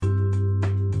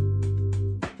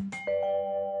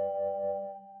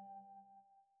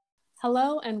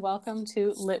Hello and welcome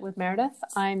to Lit with Meredith.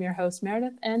 I'm your host,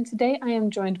 Meredith, and today I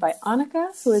am joined by Annika,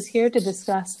 who is here to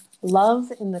discuss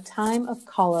Love in the Time of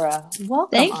Cholera. Welcome,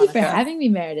 Thank you Annika. for having me,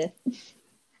 Meredith.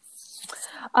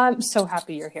 I'm so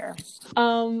happy you're here.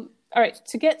 All right,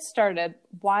 to get started,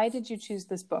 why did you choose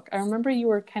this book? I remember you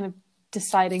were kind of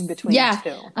deciding between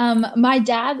two. My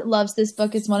dad loves this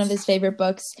book. It's one of his favorite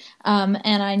books.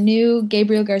 And I knew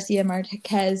Gabriel Garcia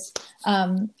Marquez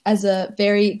as a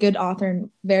very good author and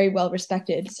very well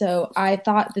respected. So I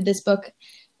thought that this book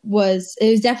was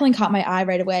definitely caught my eye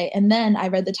right away. And then I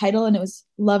read the title and it was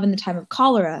Love in the Time of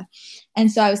Cholera.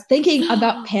 And so I was thinking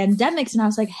about pandemics and I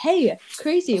was like, hey,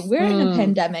 crazy, we're in a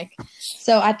pandemic.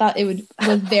 So I thought it was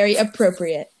very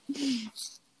appropriate.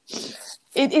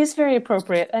 It is very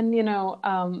appropriate. And, you know,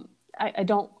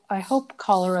 I hope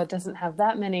cholera doesn't have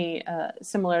that many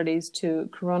similarities to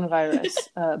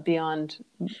coronavirus beyond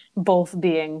both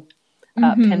being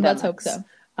pandemics. Let's hope so.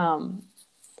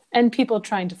 And people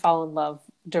trying to fall in love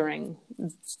during,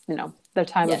 you know, the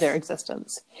time of their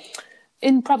existence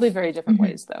in probably very different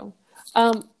ways, though.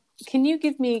 Can you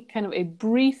give me kind of a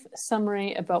brief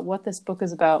summary about what this book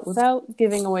is about without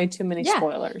giving away too many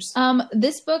spoilers?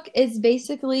 This book is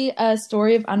basically a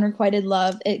story of unrequited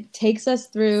love. It takes us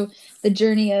through the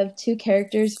journey of two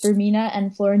characters, Fermina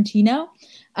and Florentino.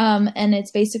 And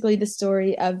it's basically the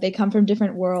story of they come from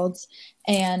different worlds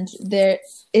and there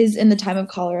is in the time of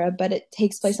cholera, but it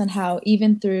takes place on how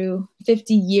even through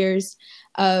 50 years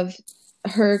of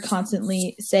her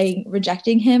constantly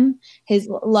rejecting him, his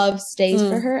love stays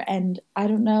for her, and I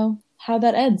don't know how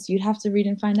that ends. You'd have to read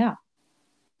and find out.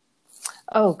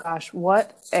 Oh gosh,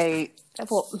 if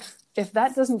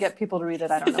that doesn't get people to read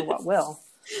it, I don't know what will.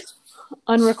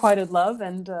 Unrequited love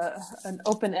and an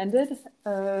open-ended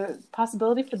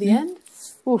possibility for the end.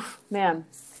 Oof, man.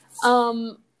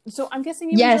 So I'm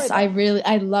guessing you enjoyed it.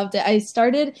 I loved it. I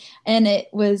started and it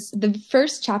was the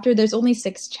first chapter. There's only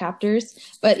 6 chapters,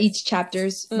 but each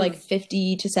chapter's like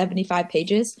 50 to 75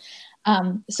 pages.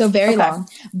 So very long.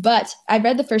 But I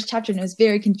read the first chapter and it was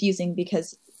very confusing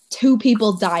because 2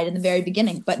 people died in the very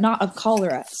beginning, but not of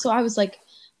cholera. So I was like,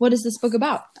 what is this book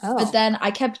about? But then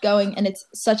I kept going and it's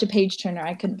such a page turner.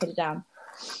 I couldn't put it down.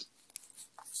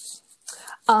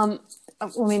 I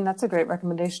mean, that's a great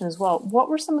recommendation as well. What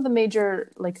were some of the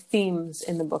major themes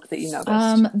in the book that you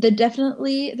noticed?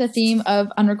 Definitely the theme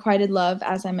of unrequited love,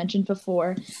 as I mentioned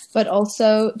before, but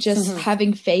also just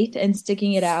having faith and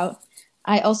sticking it out.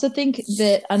 I also think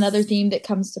that another theme that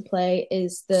comes to play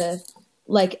is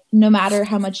no matter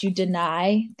how much you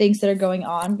deny things that are going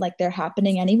on, they're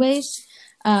happening anyways.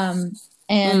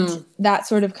 And that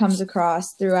sort of comes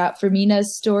across throughout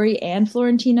Fermina's story and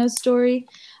Florentino's story.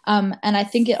 And I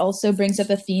think it also brings up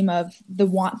a theme of the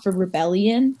want for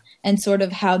rebellion and sort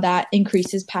of how that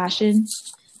increases passion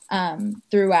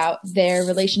throughout their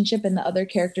relationship and the other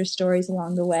character stories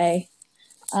along the way.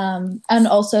 And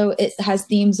also it has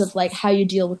themes of how you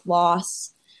deal with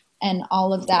loss and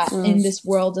all of that in this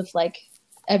world of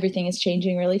everything is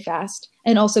changing really fast,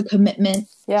 and also commitment.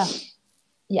 Yeah.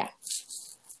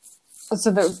 So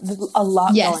there's a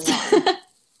lot going on,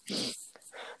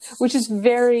 which is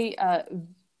very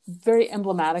very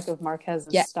emblematic of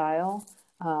Marquez's style.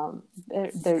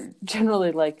 They're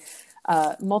generally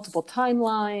multiple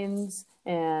timelines,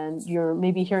 and you're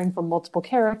maybe hearing from multiple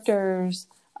characters.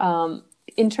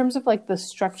 In terms of the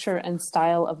structure and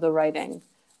style of the writing,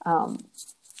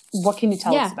 what can you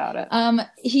tell us about it?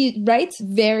 He writes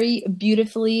very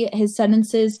beautifully. His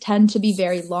sentences tend to be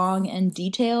very long and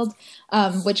detailed,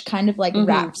 which kind of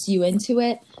wraps you into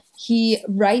it. He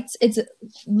writes,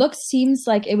 seems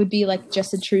like it would be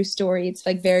just a true story. It's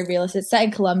very realistic. It's set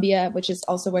in Colombia, which is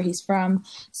also where he's from.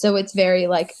 So it's very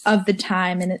of the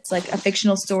time, and it's a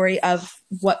fictional story of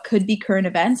what could be current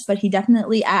events, but he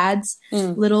definitely adds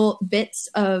little bits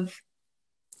of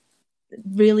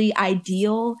really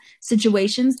ideal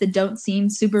situations that don't seem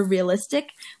super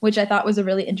realistic, which I thought was a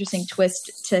really interesting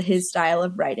twist to his style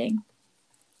of writing.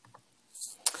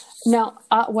 Now,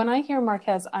 when I hear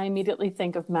Marquez, I immediately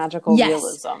think of magical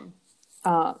realism.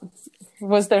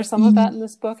 Was there some of that in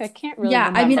this book? I can't really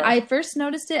remember. I mean, I first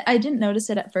noticed it. I didn't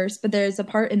notice it at first, but there's a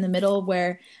part in the middle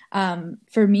where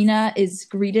Fermina is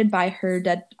greeted by her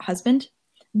dead husband,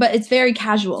 but it's very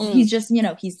casual. He's just,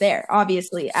 he's there,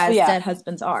 obviously, as dead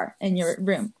husbands are in your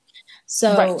room.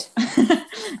 So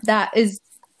that is...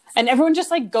 And everyone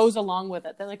just goes along with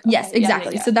it. They're okay, yes,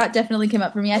 exactly. So that definitely came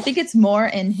up for me. I think it's more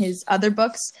in his other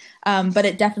books, but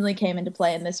it definitely came into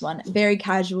play in this one. Very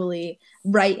casually,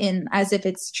 right in as if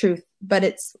it's truth, but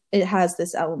it has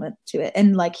this element to it.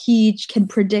 And he can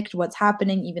predict what's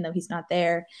happening even though he's not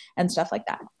there and stuff like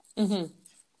that.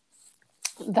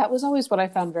 that was always what I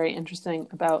found very interesting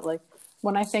about, like,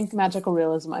 when I think magical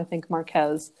realism, I think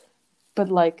Marquez, but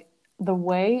like the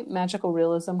way magical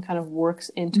realism kind of works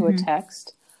into a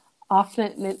text,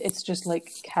 often it's just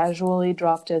like casually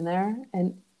dropped in there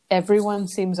and everyone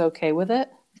seems okay with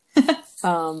it.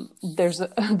 There's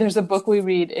a book we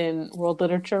read in world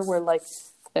literature where like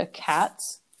the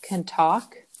cats can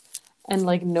talk and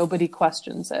like nobody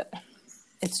questions it.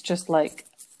 It's just like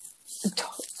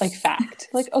fact.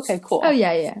 Like, okay, cool. Oh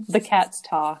yeah. The cats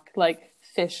talk, like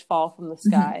fish fall from the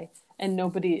sky, and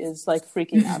nobody is like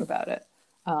freaking out about it.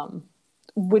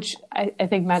 Which I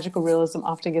think magical realism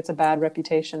often gets a bad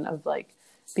reputation of like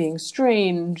being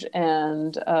strange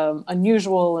and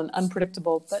unusual and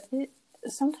unpredictable, but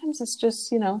sometimes it's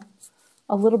just, you know,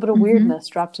 a little bit of weirdness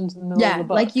dropped into the middle of the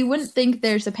book. Like you wouldn't think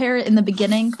there's a parrot in the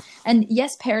beginning. And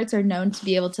yes, parrots are known to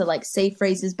be able to like say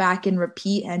phrases back and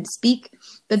repeat and speak.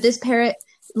 But this parrot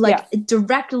it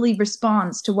directly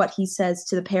responds to what he says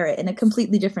to the parrot in a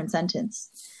completely different sentence.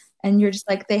 And you're just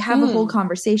like, they have a whole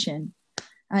conversation.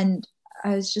 And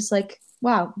I was just like,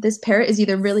 wow, this parrot is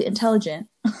either really intelligent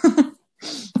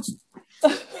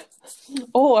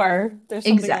or there's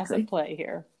something else at play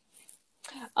here.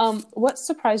 What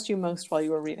surprised you most while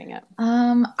you were reading it?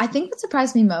 I think what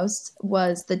surprised me most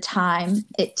was the time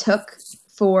it took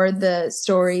for the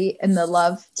story and the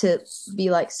love to be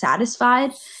like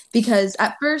satisfied. Because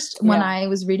at first, when I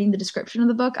was reading the description of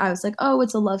the book, I was like, oh,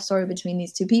 it's a love story between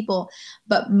these two people.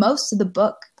 But most of the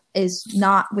book is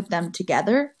not with them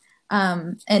together.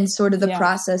 And sort of the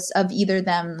process of either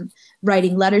them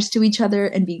writing letters to each other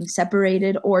and being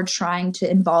separated or trying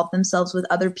to involve themselves with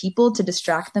other people to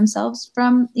distract themselves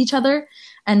from each other.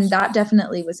 And that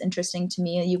definitely was interesting to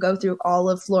me. You go through all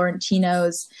of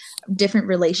Florentino's different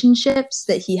relationships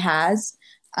that he has.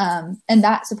 And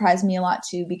that surprised me a lot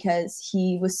too, because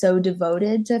he was so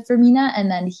devoted to Fermina,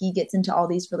 and then he gets into all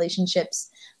these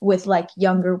relationships with like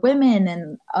younger women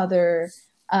and other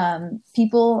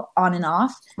people on and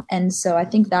off. And so I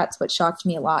think that's what shocked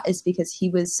me a lot, is because he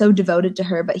was so devoted to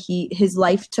her, but his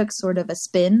life took sort of a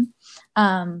spin.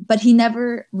 But he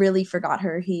never really forgot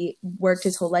her. He worked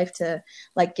his whole life to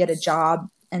like get a job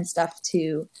and stuff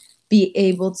to be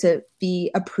able to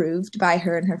be approved by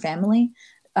her and her family.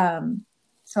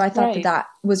 So I thought that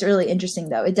was really interesting,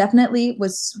 though. It definitely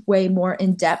was way more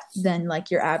in depth than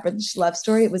like your average love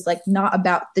story. It was like not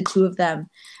about the two of them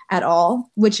at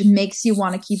all, which makes you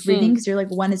want to keep reading because you're like,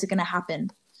 when is it going to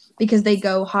happen? Because they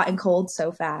go hot and cold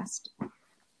so fast.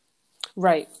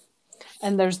 Right.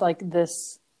 And there's like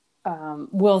this,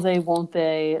 will they, won't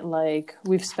they? Like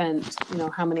we've spent, you know,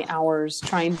 how many hours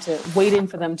waiting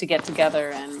for them to get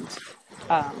together, and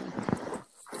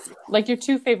like your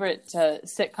two favorite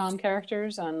sitcom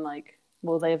characters on like,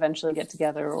 will they eventually get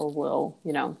together, or will,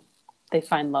 you know, they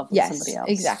find love with somebody else?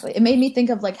 Exactly. It made me think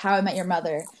of like How I Met Your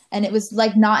Mother. And it was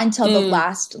like not until the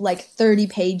last like 30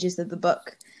 pages of the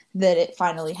book that it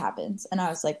finally happens. And I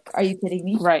was like, are you kidding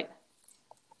me? Right.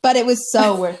 But it was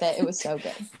so worth it. It was so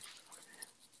good.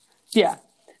 Yeah.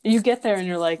 You get there and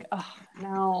you're like, oh,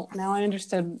 now I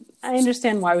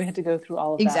understand why we had to go through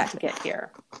all of that to get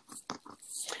here.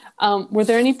 Were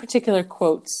there any particular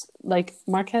quotes? Like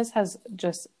Marquez has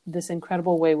just this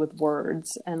incredible way with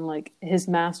words, and like his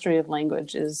mastery of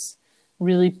language is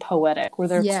really poetic. Were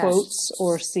there quotes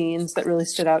or scenes that really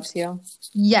stood out to you?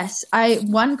 Yes.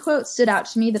 One quote stood out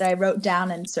to me that I wrote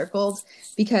down and circled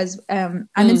because I'm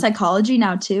in psychology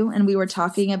now too. And we were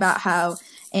talking about how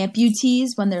amputees,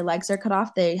 when their legs are cut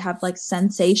off, they have like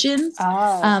sensations.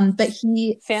 But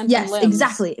he, phantom limbs.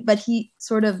 Exactly. But he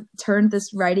sort of turned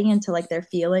this writing into like their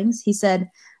feelings. He said,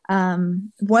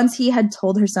 once he had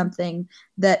told her something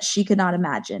that she could not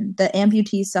imagine. The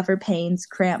amputees suffer pains,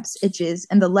 cramps, itches,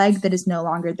 and the leg that is no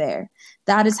longer there.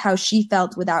 That is how she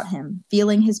felt without him,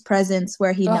 feeling his presence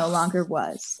where he no longer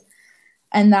was.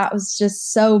 And that was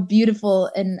just so beautiful.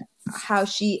 And how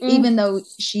she, even though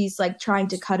she's like trying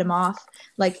to cut him off,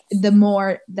 like the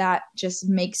more that just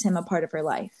makes him a part of her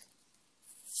life.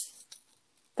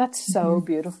 That's so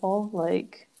beautiful.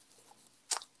 Like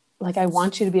I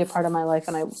want you to be a part of my life,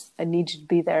 and I need you to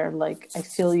be there. Like I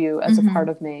feel you as a part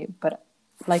of me, but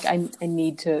like I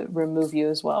need to remove you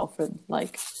as well for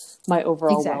like my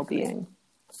overall well-being.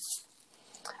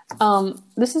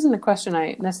 This isn't a question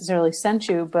I necessarily sent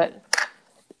you, but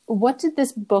what did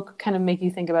this book kind of make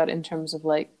you think about in terms of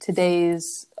like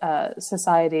today's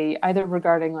society, either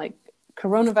regarding like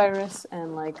coronavirus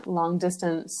and like long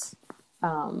distance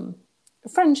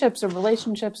friendships or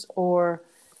relationships, or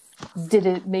did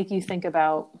it make you think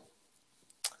about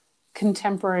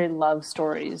contemporary love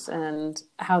stories and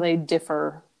how they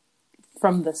differ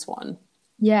from this one?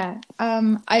 Yeah.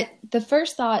 The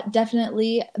first thought,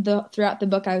 definitely throughout the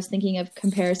book, I was thinking of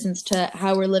comparisons to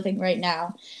how we're living right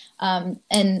now.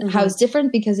 And how it's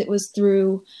different because it was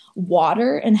through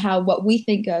water, and how what we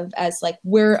think of as like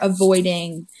we're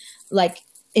avoiding like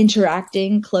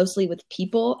interacting closely with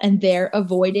people, and they're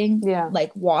avoiding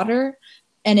like water.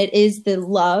 And it is the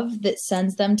love that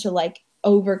sends them to like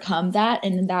overcome that,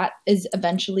 and that is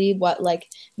eventually what like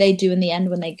they do in the end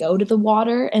when they go to the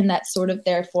water, and that's sort of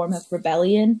their form of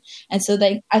rebellion. And so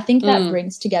I think that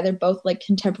brings together both like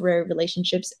contemporary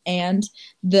relationships and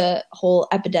the whole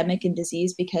epidemic and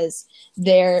disease, because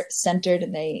they're centered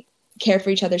and they care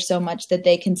for each other so much that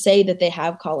they can say that they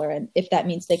have cholera, and if that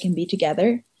means they can be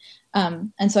together.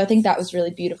 And so I think that was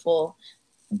really beautiful,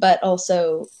 but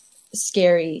also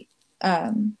scary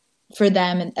for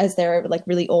them, and as they're like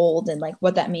really old and like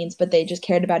what that means, but they just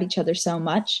cared about each other so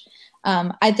much.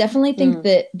 I definitely think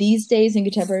that these days in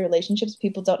contemporary relationships,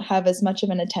 people don't have as much of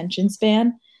an attention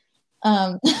span.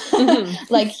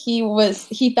 Like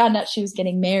he found out she was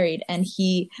getting married, and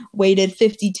he waited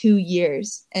 52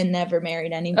 years and never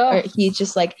married anyone. He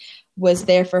just like was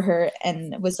there for her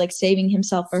and was like saving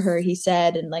himself for her, he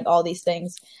said, and like all these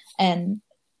things. And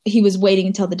he was waiting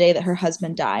until the day that her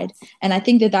husband died. And I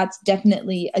think that that's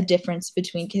definitely a difference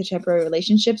between contemporary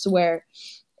relationships, where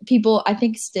people, I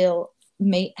think, still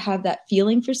may have that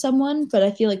feeling for someone, but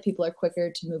I feel like people are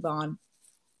quicker to move on.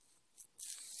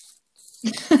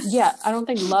 Yeah, I don't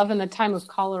think love in the time of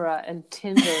cholera and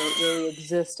Tinder really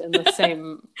exist in the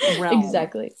same realm.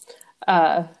 Exactly.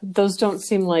 Those don't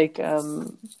seem like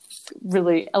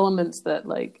really elements that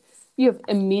like you have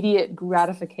immediate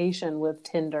gratification with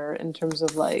Tinder in terms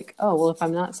of like, oh, well, if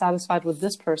I'm not satisfied with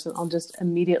this person, I'll just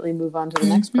immediately move on to the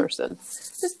next person.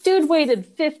 This dude waited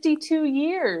 52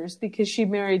 years because she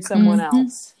married someone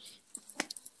else.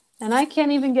 And I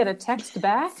can't even get a text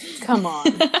back? Come on.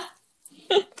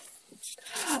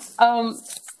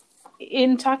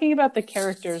 In talking about the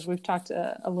characters, we've talked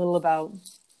a little about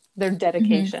their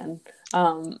dedication.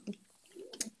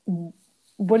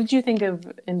 What did you think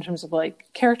of in terms of like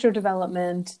character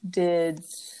development? Do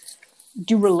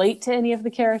you relate to any of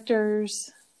the characters?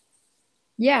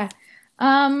 Yeah.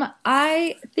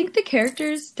 I think the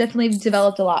characters definitely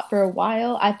developed a lot for a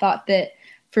while. I thought that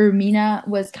Fermina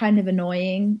was kind of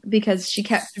annoying because she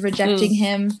kept rejecting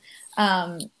him,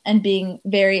 and being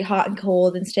very hot and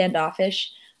cold and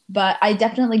standoffish. But I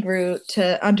definitely grew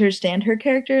to understand her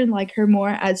character and like her more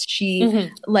as she,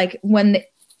 like when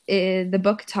the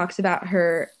book talks about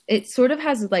her, it sort of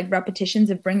has like repetitions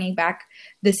of bringing back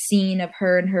the scene of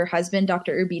her and her husband,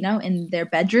 Dr. Urbino, in their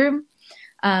bedroom.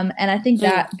 And I think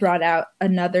that brought out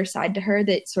another side to her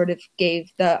that sort of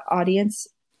gave the audience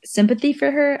sympathy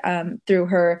for her. Through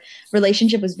her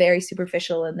relationship was very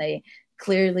superficial, and they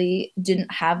clearly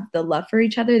didn't have the love for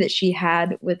each other that she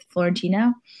had with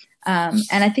Florentino. And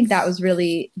I think that was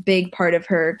really big part of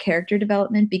her character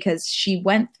development, because she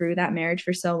went through that marriage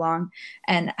for so long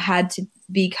and had to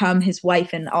become his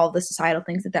wife and all the societal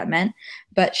things that meant.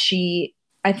 But she,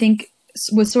 I think,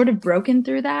 was sort of broken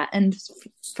through that and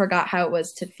forgot how it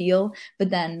was to feel, but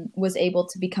then was able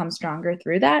to become stronger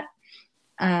through that,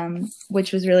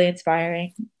 which was really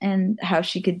inspiring. And how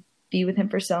she could be with him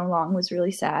for so long was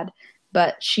really sad.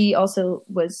 But she also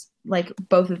was like,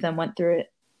 both of them went through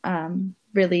it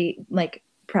really like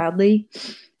proudly.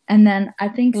 And then I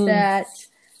think that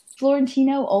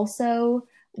Florentino also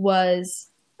was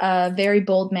a very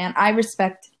bold man. I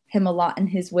respect him a lot in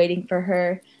his waiting for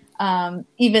her,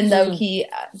 even though he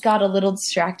got a little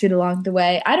distracted along the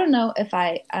way. I don't know if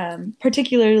I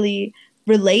particularly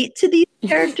relate to these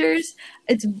characters.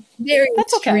 It's very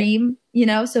extreme, you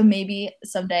know, so maybe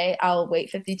someday I'll wait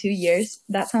 52 years.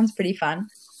 That sounds pretty fun,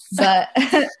 but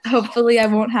hopefully I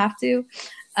won't have to.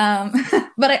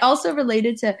 But I also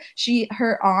related to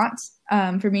her aunt,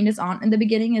 Fermina's aunt in the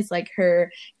beginning is like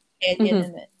her companion,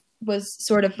 and it was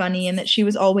sort of funny in that she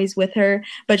was always with her,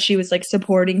 but she was like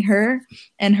supporting her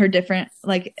and her different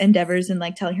like endeavors and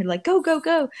like telling her like, go, go,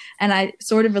 go. And I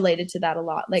sort of related to that a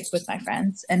lot, like with my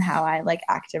friends and how I like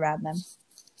act around them.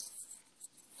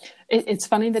 It's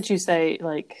funny that you say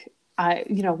like,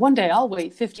 one day I'll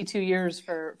wait 52 years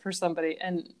for somebody,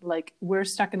 and like we're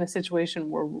stuck in a situation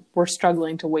where we're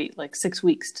struggling to wait like 6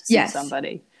 weeks to see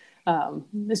somebody.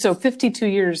 So 52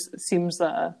 years seems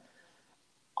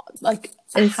like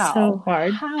it's so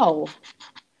hard.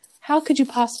 How could you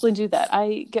possibly do that?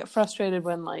 I get frustrated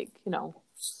when like,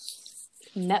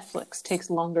 Netflix takes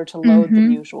longer to load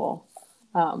than usual.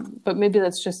 But maybe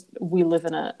that's just, we live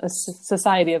in a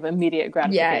society of immediate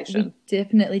gratification. Yeah, we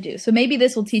definitely do. So maybe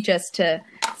this will teach us to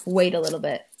wait a little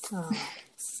bit.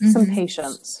 Some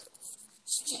patience.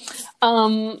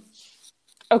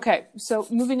 Okay, so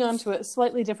moving on to a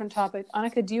slightly different topic.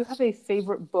 Annika, do you have a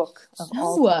favorite book of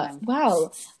all time?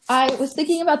 Wow. I was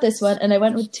thinking about this one, and I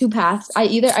went with two paths. I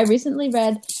recently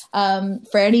read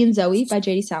Franny and Zoe by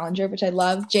J.D. Salinger, which I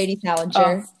love. J.D.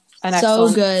 Salinger.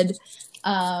 So good.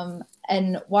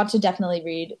 And want to definitely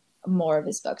read more of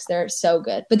his books. They're so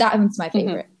good. But that one's my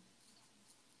favorite.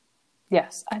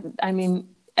 Yes. I mean,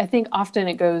 I think often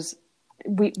it goes,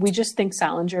 we just think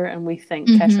Salinger and we think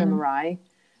Catcher in the Rye.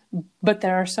 But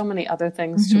there are so many other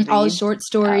things to read. All short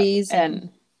stories.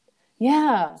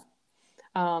 Yeah.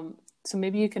 So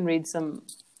maybe you can read some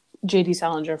J.D.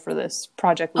 Salinger for this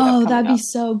project we have coming up. That'd be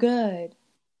so good.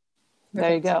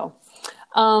 There you go.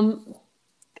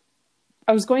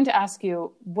 I was going to ask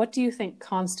you, what do you think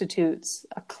constitutes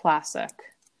a classic?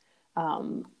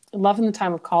 Love in the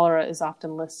Time of Cholera is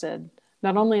often listed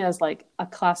not only as like a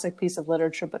classic piece of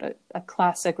literature, but a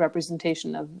classic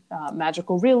representation of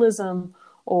magical realism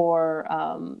or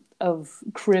of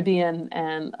Caribbean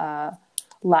and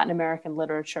Latin American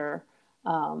literature.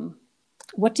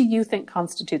 What do you think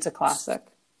constitutes a classic?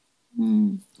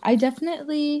 I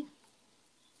definitely,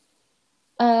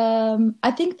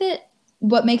 I think that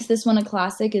what makes this one a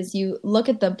classic is you look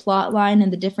at the plot line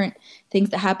and the different things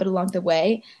that happen along the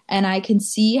way, and I can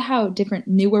see how different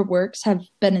newer works have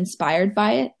been inspired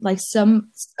by it. Like some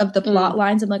of the plot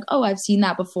lines, I'm like, oh, I've seen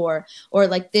that before, or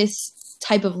like this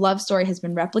type of love story has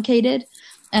been replicated,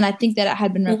 and I think that it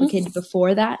had been replicated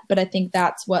before that, but I think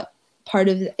that's what part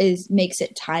of it makes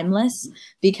it timeless,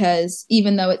 because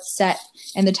even though it's set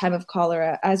in the time of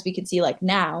cholera, as we can see like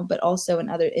now, but also in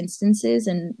other instances,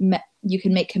 and you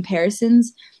can make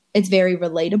comparisons, it's very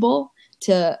relatable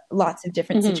to lots of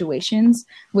different situations,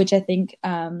 which I think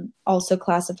also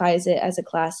classifies it as a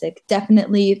classic.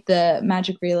 Definitely the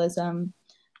magic realism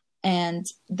and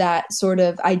that sort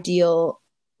of ideal,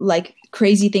 like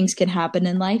crazy things can happen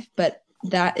in life, but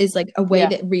that is like a way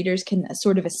that readers can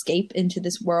sort of escape into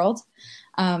this world.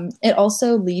 It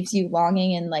also leaves you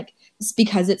longing, and like,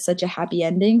 because it's such a happy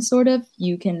ending, sort of,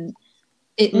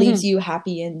 it leaves you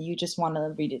happy and you just want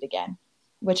to read it again,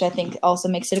 which I think also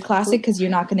makes it a classic, because you're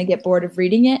not going to get bored of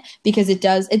reading it, because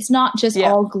it's not just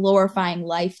all glorifying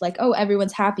life. Like, oh,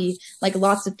 everyone's happy. Like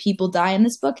lots of people die in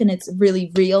this book and it's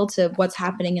really real to what's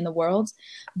happening in the world,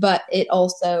 but it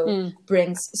also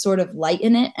brings sort of light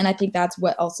in it. And I think that's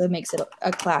what also makes it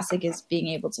a classic, is being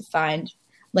able to find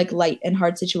like light in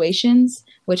hard situations,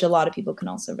 which a lot of people can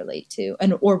also relate to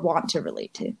or want to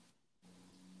relate to.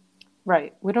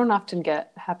 Right. We don't often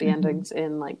get happy endings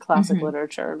in like classic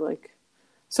literature.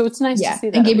 So it's nice to see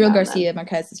that. And Gabriel Garcia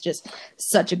Marquez is just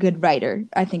such a good writer.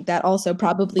 I think that also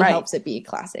probably helps it be a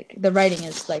classic. The writing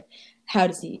is like, how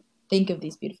does he think of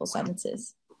these beautiful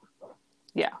sentences?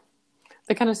 Yeah.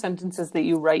 The kind of sentences that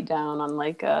you write down on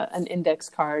like an index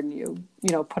card and you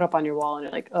put up on your wall and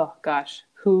you're like, oh gosh,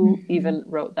 who even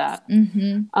wrote that?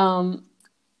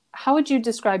 How would you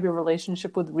describe your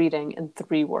relationship with reading in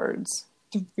 3 words?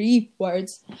 3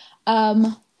 words.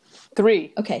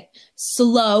 3. Okay.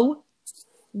 Slow.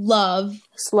 Love.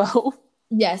 Slow?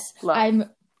 Yes. Love. I'm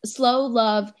slow,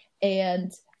 love,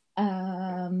 and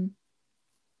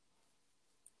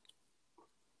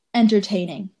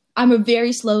entertaining. I'm a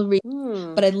very slow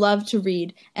reader, but I love to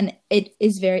read, and it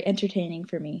is very entertaining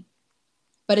for me.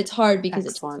 But it's hard because it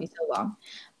takes me so long.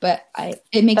 But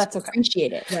it makes me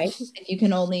appreciate it, right? If you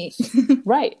can only...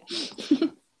 Right.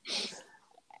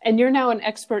 And you're now an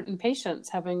expert in patience,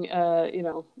 having,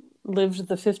 lived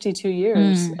the 52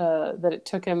 years that it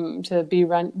took him to be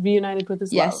reunited with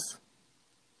his love.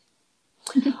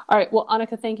 All right. Well,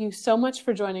 Annika, thank you so much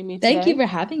for joining me today. Thank you for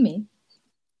having me.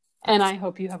 And I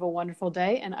hope you have a wonderful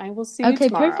day, and I will see you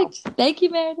tomorrow. Okay, perfect. Thank you,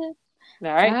 Meredith.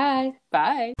 All right.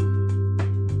 Bye. Bye.